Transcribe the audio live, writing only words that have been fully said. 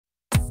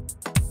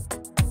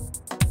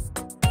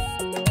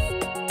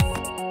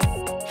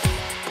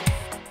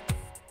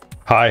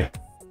Hi,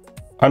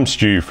 I'm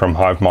Stu from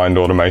HiveMind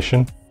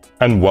Automation,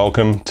 and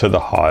welcome to the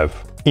Hive.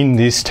 In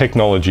this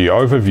technology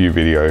overview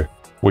video,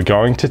 we're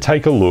going to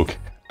take a look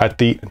at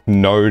the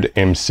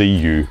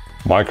NodeMCU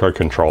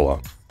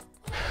microcontroller.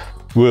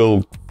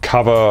 We'll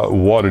cover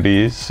what it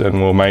is,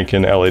 and we'll make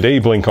an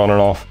LED blink on and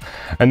off,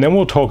 and then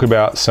we'll talk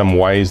about some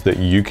ways that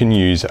you can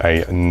use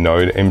a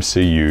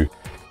NodeMCU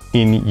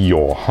in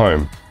your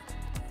home.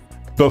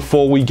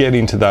 Before we get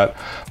into that,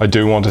 I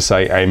do want to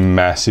say a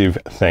massive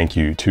thank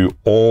you to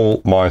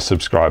all my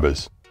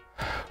subscribers.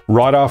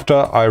 Right after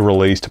I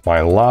released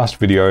my last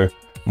video,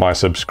 my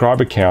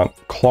subscriber count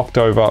clocked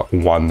over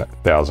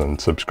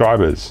 1,000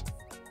 subscribers.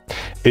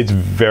 It's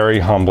very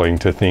humbling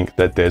to think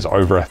that there's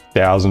over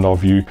 1,000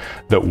 of you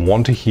that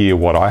want to hear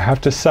what I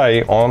have to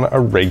say on a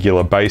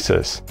regular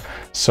basis.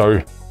 So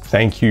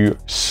thank you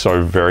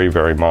so very,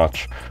 very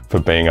much for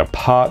being a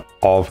part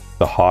of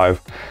the Hive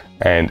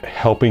and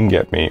helping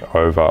get me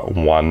over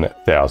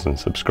 1,000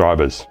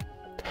 subscribers.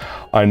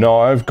 I know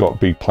I've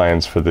got big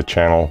plans for the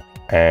channel,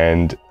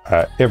 and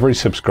every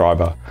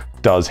subscriber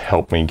does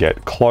help me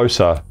get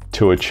closer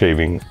to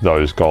achieving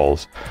those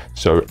goals.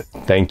 So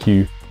thank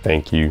you,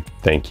 thank you,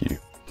 thank you.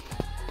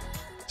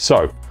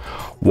 So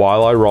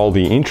while I roll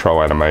the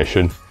intro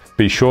animation,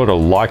 be sure to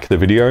like the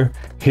video,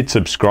 hit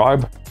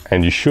subscribe,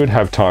 and you should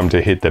have time to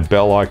hit the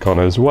bell icon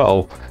as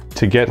well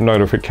to get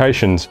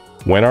notifications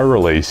when I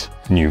release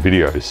new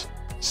videos.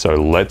 So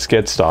let's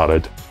get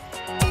started.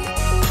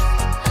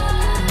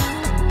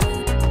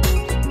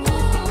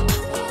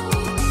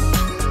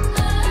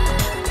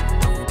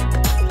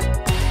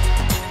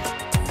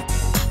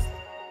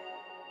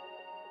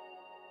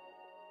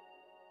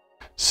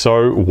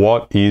 So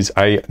what is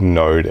a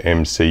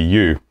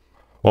NodeMCU?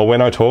 Well,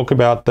 when I talk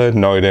about the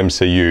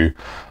NodeMCU,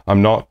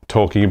 I'm not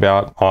talking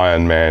about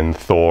Iron Man,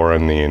 Thor,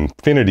 and the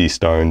Infinity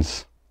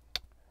Stones.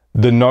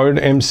 The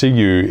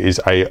NodeMCU is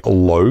a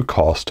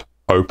low-cost,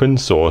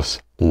 open-source,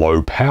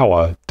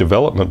 low-power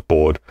development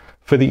board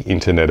for the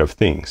Internet of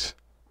Things.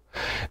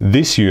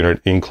 This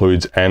unit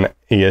includes an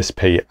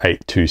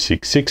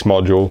ESP8266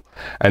 module,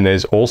 and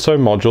there's also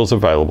modules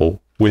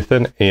available with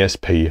an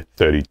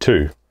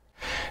ESP32.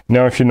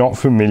 Now, if you're not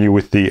familiar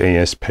with the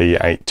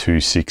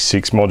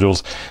ESP8266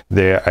 modules,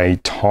 they're a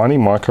tiny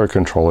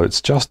microcontroller.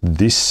 It's just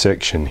this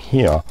section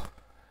here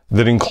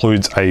that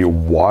includes a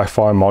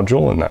Wi-Fi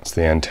module, and that's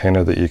the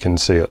antenna that you can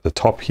see at the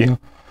top here,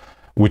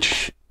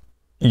 which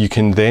you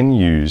can then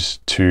use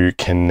to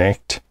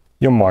connect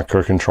your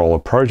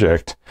microcontroller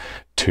project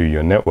to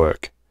your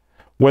network,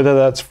 whether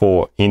that's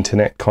for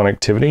internet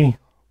connectivity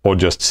or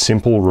just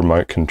simple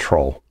remote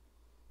control.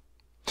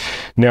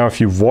 Now,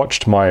 if you've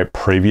watched my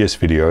previous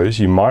videos,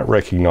 you might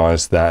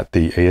recognize that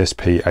the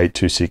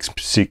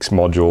ESP8266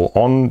 module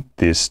on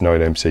this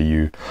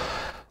NodeMCU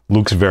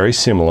looks very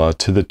similar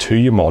to the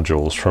 2U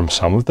modules from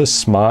some of the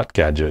smart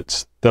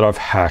gadgets that I've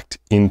hacked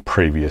in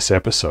previous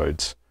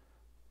episodes.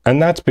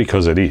 And that's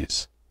because it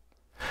is.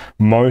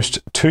 Most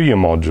 2U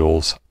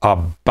modules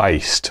are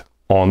based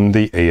on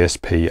the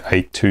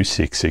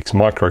ESP8266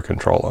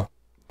 microcontroller.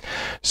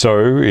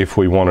 So if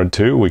we wanted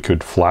to, we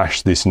could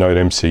flash this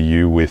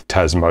NodeMCU with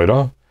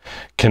Tasmotor,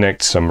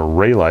 connect some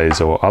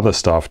relays or other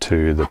stuff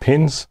to the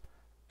pins,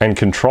 and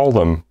control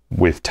them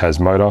with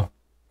Tasmotor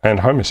and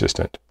Home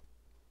Assistant.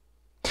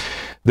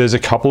 There's a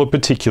couple of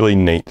particularly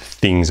neat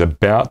things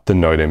about the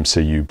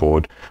NodeMCU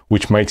board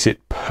which makes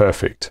it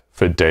perfect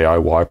for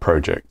DIY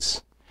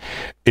projects.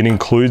 It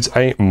includes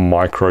a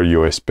micro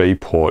USB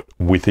port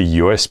with a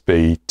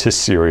USB to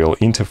serial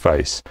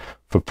interface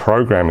for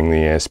programming the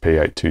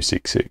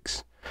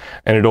ESP8266.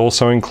 And it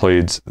also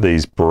includes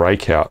these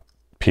breakout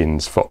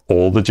pins for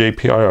all the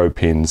GPIO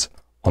pins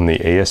on the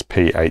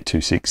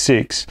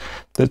ESP8266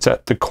 that's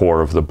at the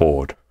core of the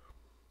board.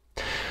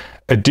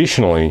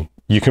 Additionally,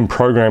 you can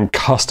program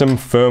custom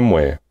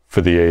firmware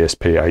for the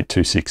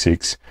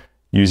ESP8266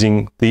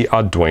 using the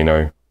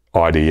Arduino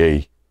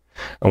IDE.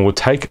 And we'll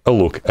take a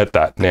look at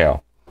that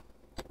now.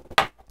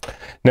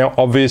 Now,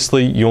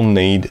 obviously, you'll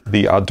need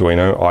the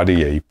Arduino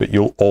IDE, but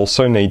you'll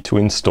also need to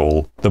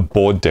install the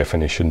board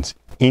definitions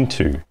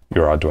into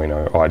your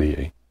Arduino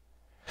IDE.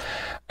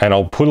 And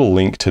I'll put a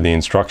link to the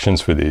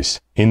instructions for this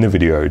in the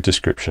video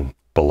description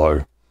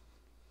below.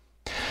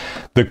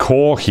 The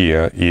core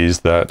here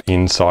is that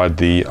inside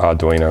the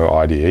Arduino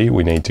IDE,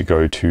 we need to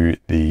go to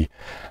the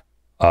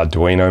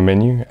Arduino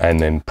menu and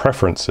then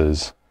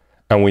Preferences,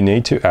 and we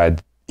need to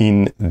add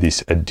in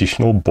this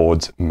additional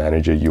boards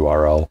manager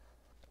URL.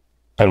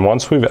 And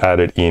once we've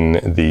added in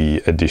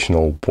the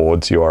additional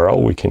boards URL,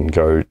 we can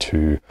go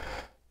to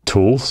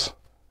Tools,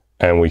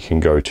 and we can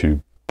go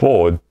to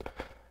Board,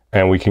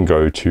 and we can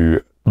go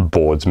to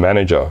Boards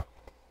Manager.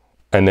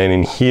 And then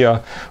in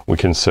here, we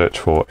can search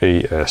for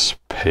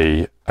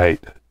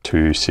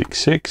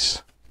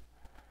ESP8266,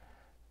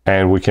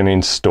 and we can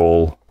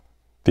install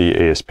the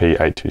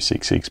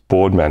ESP8266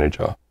 Board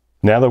Manager.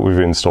 Now that we've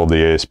installed the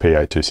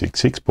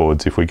ESP8266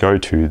 boards, if we go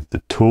to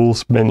the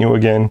Tools menu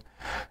again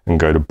and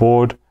go to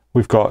Board,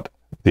 we've got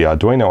the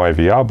Arduino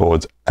AVR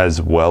boards as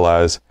well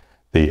as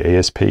the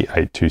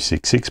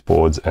ESP8266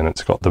 boards, and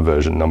it's got the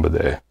version number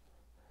there.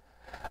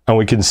 And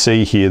we can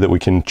see here that we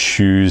can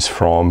choose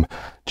from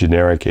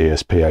generic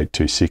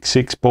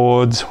ESP8266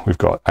 boards. We've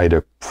got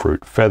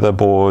Adafruit Feather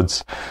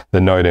boards, the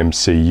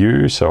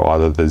NodeMCU, so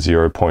either the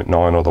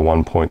 0.9 or the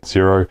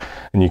 1.0,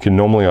 and you can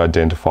normally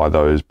identify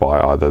those by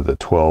either the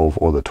 12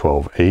 or the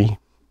 12E.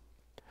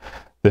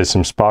 There's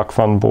some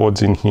SparkFun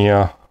boards in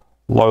here,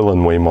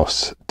 Lowland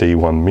Wemos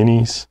D1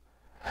 minis,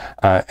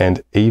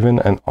 and even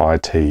an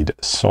IT'd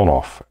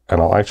Sonoff.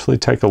 And I'll actually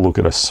take a look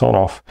at a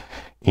Sonoff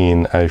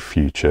in a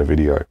future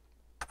video.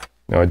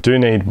 Now I do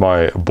need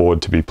my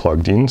board to be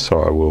plugged in,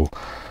 so I will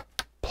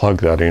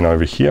plug that in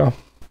over here.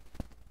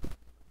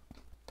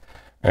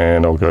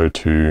 And I'll go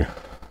to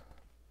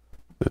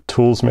the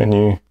tools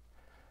menu,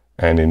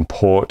 and in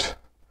port,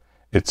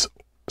 it's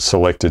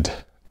selected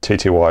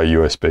TTY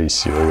USB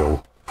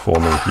serial for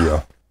me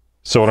here.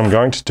 So what I'm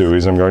going to do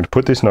is I'm going to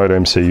put this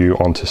NodeMCU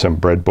onto some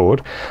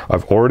breadboard.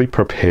 I've already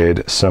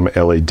prepared some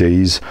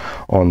LEDs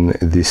on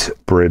this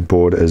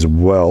breadboard as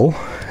well,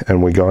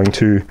 and we're going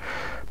to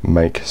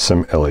make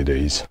some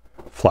LEDs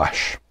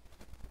flash.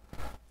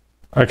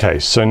 Okay,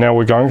 so now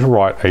we're going to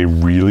write a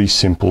really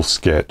simple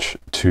sketch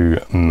to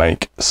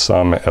make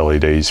some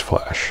LEDs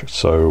flash.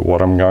 So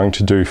what I'm going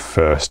to do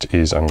first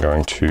is I'm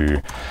going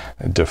to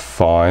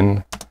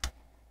define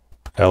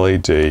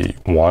LED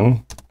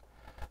 1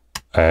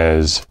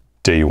 as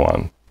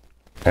D1,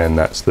 and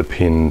that's the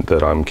pin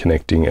that I'm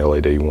connecting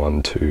LED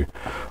 1 to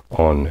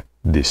on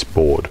this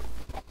board.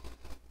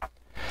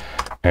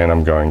 And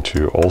I'm going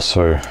to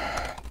also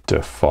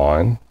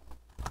define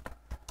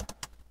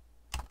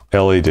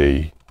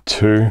LED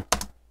 2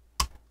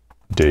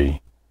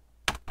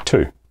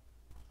 D2.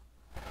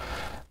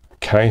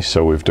 Okay,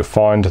 so we've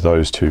defined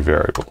those two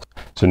variables.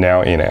 So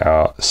now in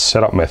our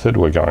setup method,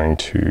 we're going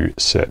to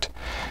set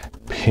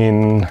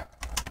pin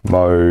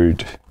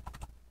mode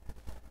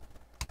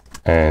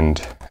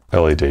and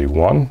LED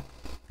 1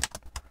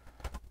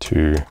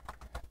 to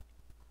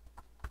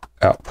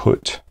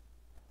output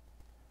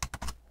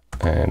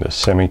and a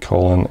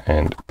semicolon,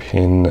 and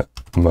pin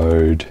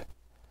mode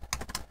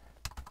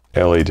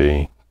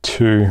LED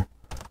 2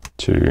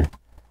 to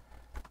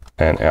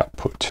an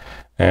output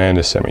and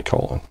a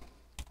semicolon.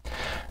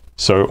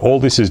 So all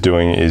this is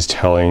doing is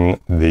telling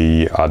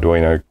the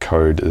Arduino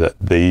code that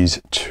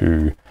these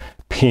two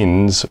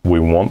pins, we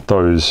want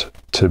those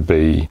to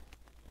be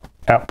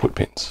output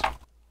pins.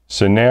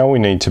 So now we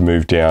need to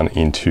move down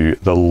into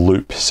the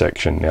loop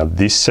section. Now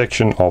this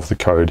section of the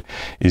code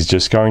is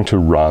just going to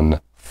run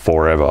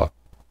forever.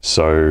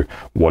 So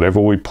whatever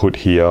we put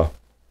here,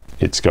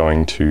 it's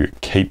going to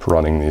keep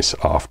running this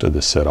after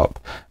the setup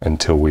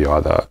until we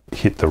either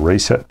hit the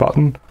reset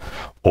button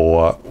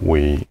or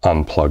we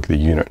unplug the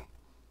unit.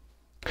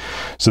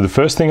 So the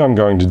first thing I'm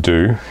going to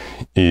do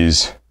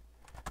is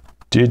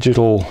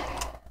digital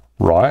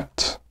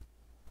write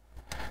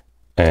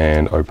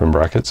and open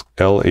brackets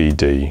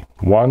LED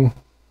 1,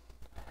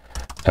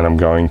 and I'm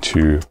going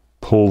to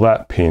pull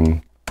that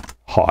pin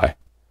high,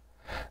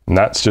 and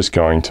that's just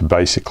going to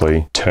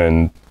basically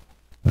turn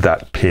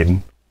that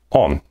pin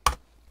on.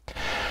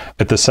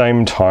 At the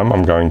same time,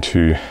 I'm going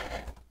to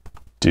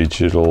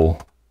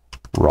digital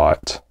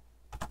write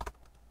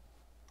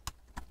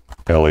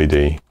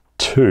LED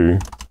 2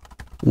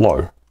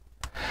 low,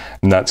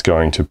 and that's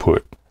going to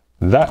put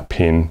that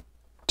pin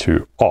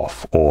to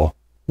off or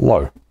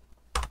low.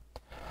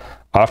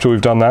 After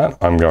we've done that,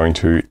 I'm going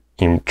to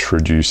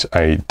introduce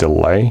a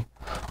delay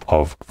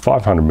of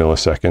 500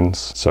 milliseconds,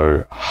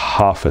 so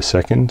half a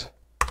second.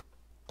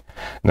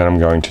 And then I'm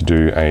going to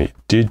do a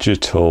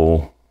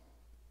digital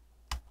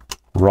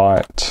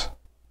write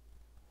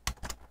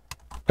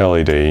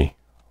LED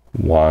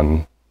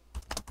 1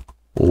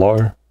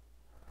 low.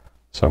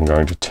 So I'm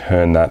going to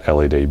turn that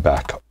LED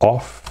back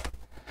off,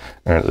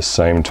 and at the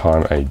same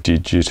time a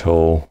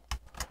digital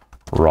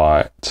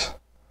write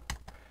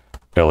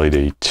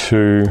LED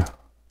 2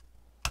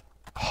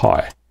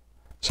 high.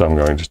 So I'm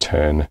going to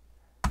turn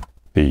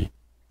the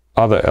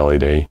other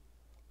LED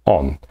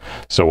on.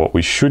 So what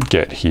we should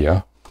get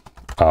here,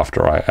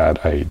 after I add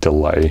a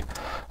delay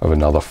of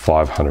another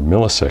 500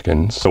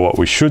 milliseconds, so what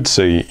we should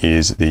see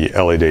is the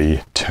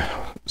LED,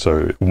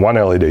 so one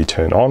LED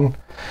turn on,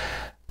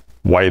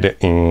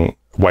 waiting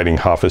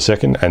half a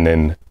second, and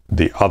then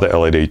the other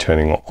LED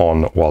turning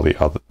on while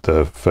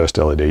the first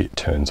LED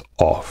turns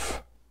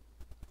off.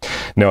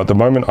 Now at the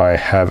moment I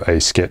have a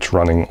sketch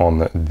running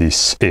on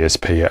this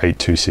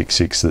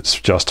ESP8266 that's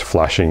just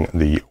flashing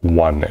the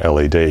one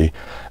LED,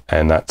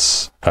 and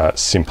that's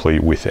simply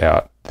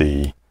without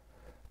the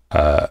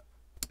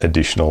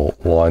additional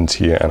lines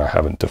here, and I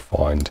haven't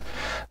defined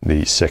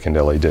the second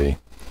LED.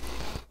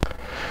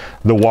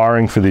 The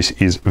wiring for this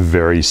is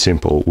very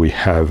simple. We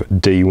have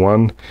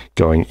D1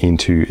 going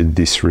into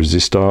this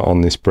resistor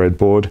on this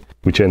breadboard,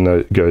 which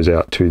then goes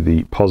out to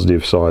the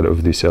positive side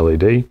of this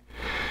LED,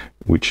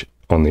 which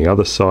on the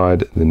other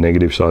side, the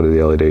negative side of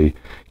the LED,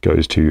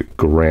 goes to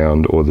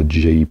ground or the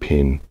G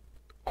pin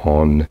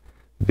on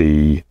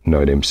the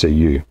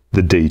NodeMCU.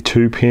 The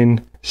D2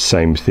 pin,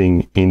 same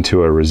thing,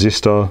 into a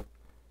resistor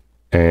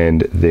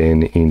and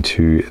then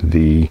into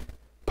the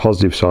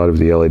positive side of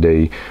the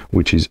LED,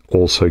 which is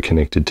also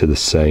connected to the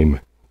same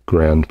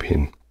ground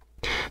pin.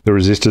 The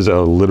resistors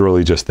are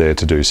literally just there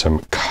to do some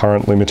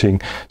current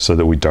limiting so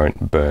that we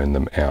don't burn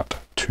them out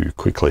too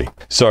quickly.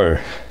 So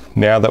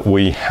now that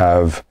we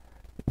have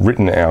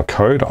written our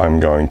code, I'm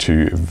going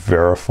to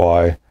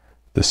verify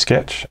the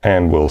sketch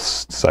and we'll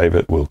save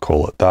it. We'll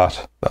call it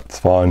that. That's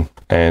fine.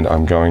 And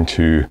I'm going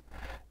to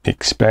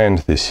expand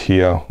this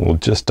here. We'll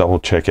just double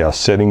check our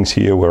settings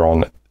here. We're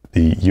on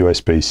the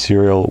USB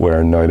serial.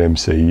 We're in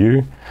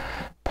NodeMCU.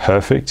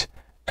 Perfect.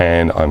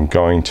 And I'm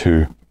going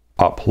to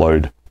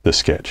upload the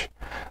sketch.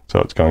 So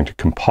it's going to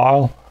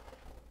compile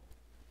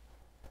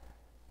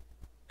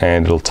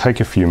and it'll take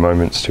a few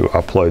moments to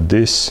upload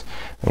this,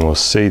 and we'll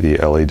see the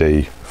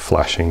LED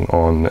flashing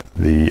on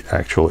the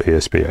actual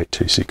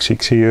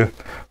ESP8266 here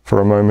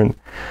for a moment.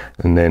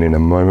 And then in a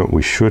moment,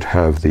 we should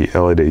have the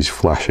LEDs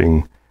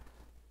flashing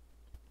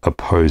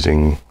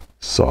opposing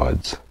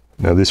sides.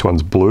 Now this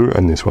one's blue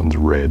and this one's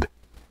red.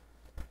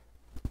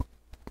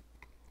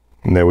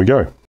 And there we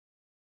go.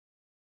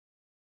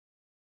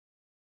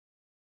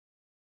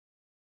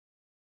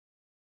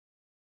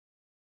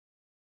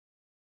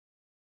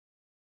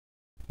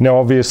 Now,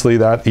 obviously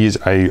that is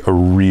a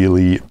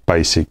really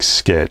basic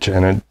sketch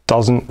and it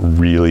doesn't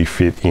really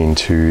fit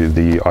into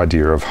the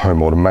idea of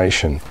home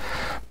automation.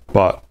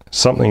 But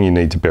something you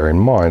need to bear in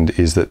mind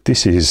is that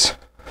this is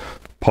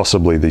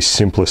possibly the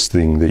simplest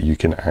thing that you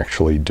can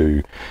actually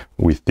do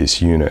with this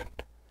unit.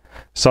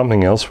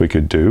 Something else we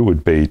could do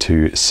would be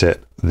to set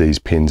these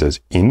pins as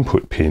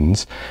input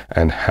pins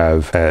and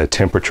have a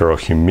temperature or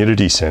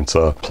humidity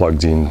sensor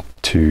plugged in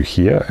to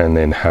here, and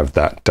then have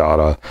that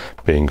data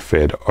being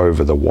fed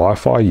over the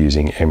Wi-Fi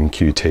using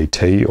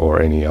MQTT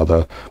or any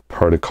other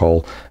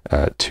protocol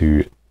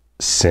to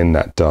send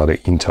that data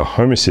into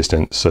Home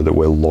Assistant so that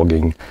we're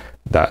logging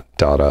that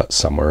data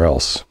somewhere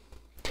else.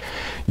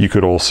 You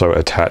could also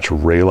attach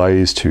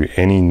relays to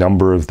any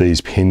number of these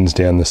pins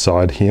down the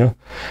side here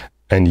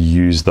and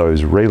use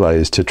those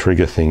relays to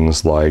trigger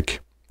things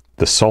like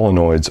the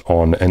solenoids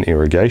on an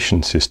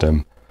irrigation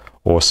system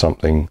or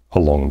something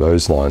along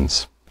those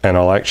lines. And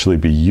I'll actually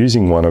be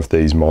using one of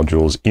these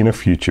modules in a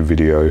future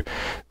video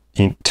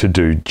to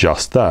do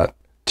just that,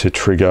 to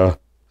trigger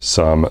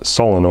some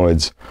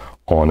solenoids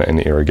on an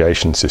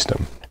irrigation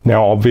system.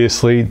 Now,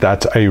 obviously,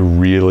 that's a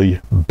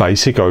really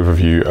basic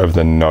overview of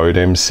the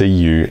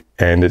NodeMCU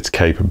and its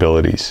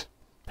capabilities.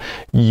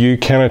 You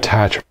can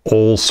attach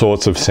all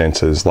sorts of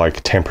sensors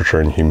like temperature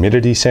and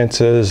humidity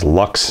sensors,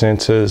 lux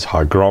sensors,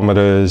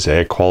 hygrometers,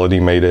 air quality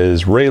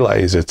meters,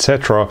 relays,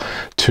 etc.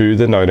 to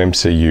the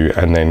NodeMCU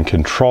and then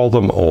control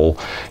them all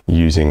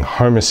using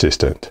Home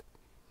Assistant.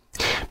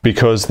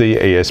 Because the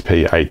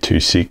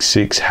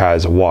ESP8266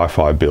 has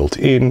Wi-Fi built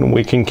in,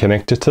 we can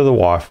connect it to the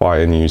Wi-Fi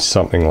and use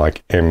something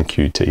like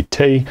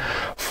MQTT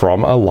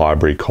from a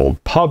library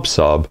called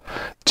PubSub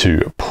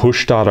to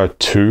push data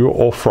to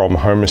or from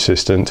Home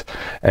Assistant.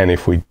 And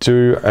if we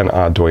do an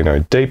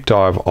Arduino deep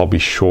dive, I'll be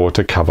sure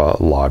to cover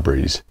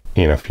libraries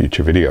in a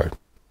future video.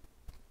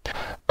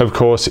 Of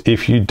course,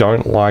 if you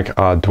don't like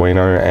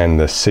Arduino and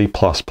the C++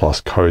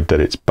 code that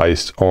it's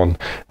based on,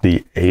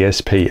 the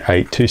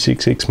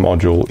ESP8266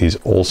 module is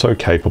also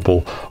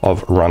capable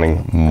of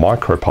running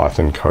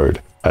MicroPython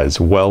code as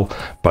well,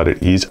 but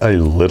it is a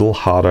little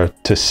harder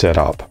to set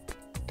up.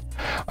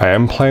 I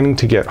am planning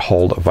to get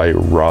hold of a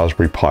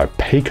Raspberry Pi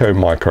Pico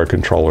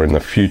microcontroller in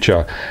the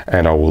future,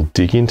 and I will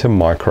dig into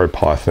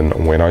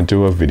MicroPython when I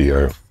do a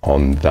video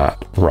on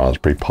that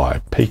Raspberry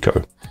Pi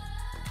Pico.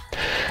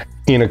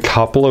 In a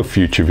couple of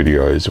future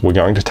videos, we're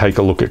going to take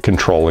a look at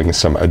controlling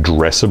some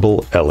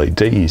addressable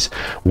LEDs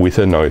with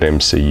a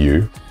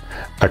NodeMCU.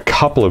 A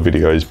couple of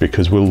videos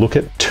because we'll look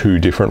at two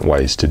different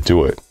ways to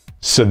do it.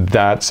 So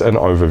that's an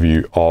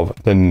overview of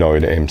the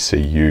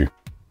NodeMCU.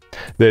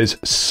 There's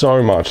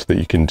so much that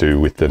you can do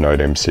with the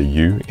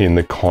NodeMCU in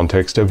the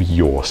context of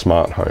your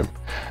smart home.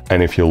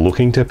 And if you're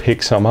looking to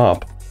pick some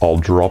up, I'll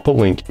drop a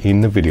link in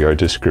the video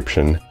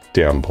description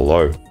down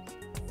below.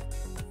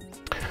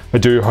 I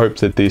do hope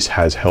that this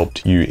has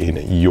helped you in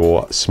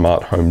your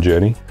smart home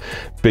journey.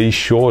 Be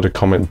sure to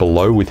comment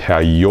below with how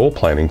you're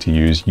planning to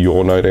use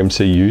your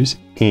NodeMCUs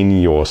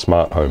in your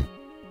smart home.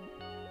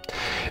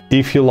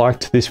 If you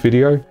liked this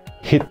video,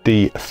 hit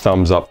the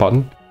thumbs up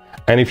button.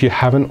 And if you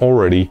haven't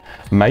already,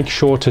 make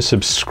sure to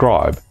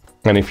subscribe.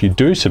 And if you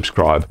do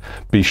subscribe,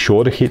 be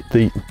sure to hit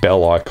the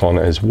bell icon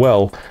as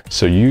well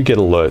so you get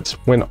alerts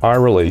when I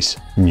release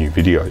new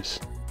videos.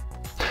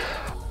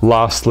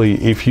 Lastly,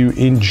 if you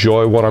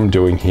enjoy what I'm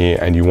doing here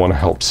and you want to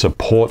help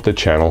support the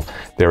channel,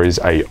 there is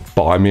a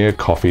Buy Me a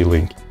Coffee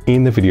link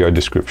in the video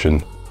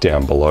description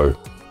down below.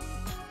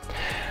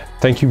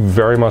 Thank you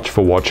very much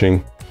for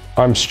watching.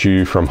 I'm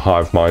Stu from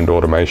HiveMind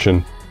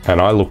Automation,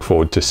 and I look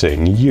forward to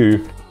seeing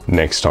you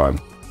next time.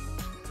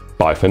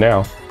 Bye for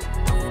now.